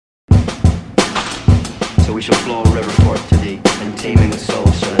So we shall flow a river forth to thee, and teeming with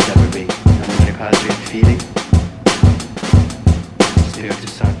souls shall it ever be. Nomine Patri et Filii,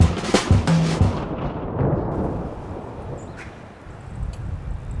 Spiritus Sancti.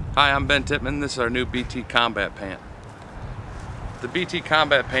 Hi, I'm Ben Tippmann. This is our new BT Combat Pant. The BT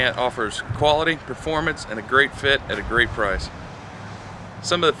Combat Pant offers quality, performance, and a great fit at a great price.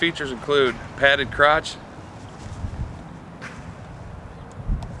 Some of the features include padded crotch,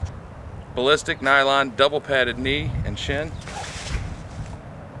 ballistic nylon double padded knee and shin,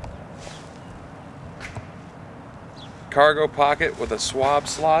 cargo pocket with a swab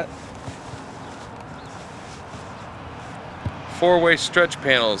slot, 4-way stretch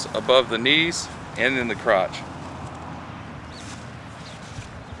panels above the knees and in the crotch,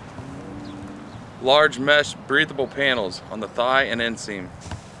 large mesh breathable panels on the thigh and inseam,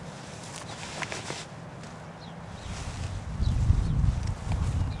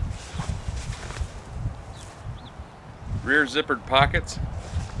 rear zippered pockets,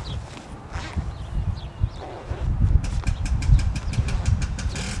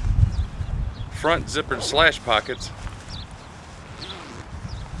 front zippered slash pockets,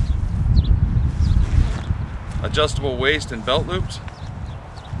 adjustable waist and belt loops,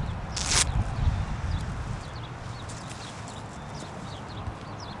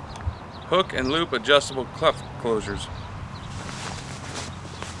 hook and loop adjustable cuff closures.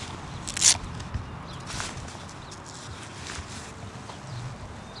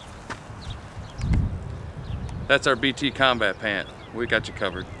 That's our BT Combat Pant. We got you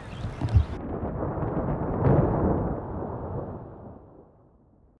covered.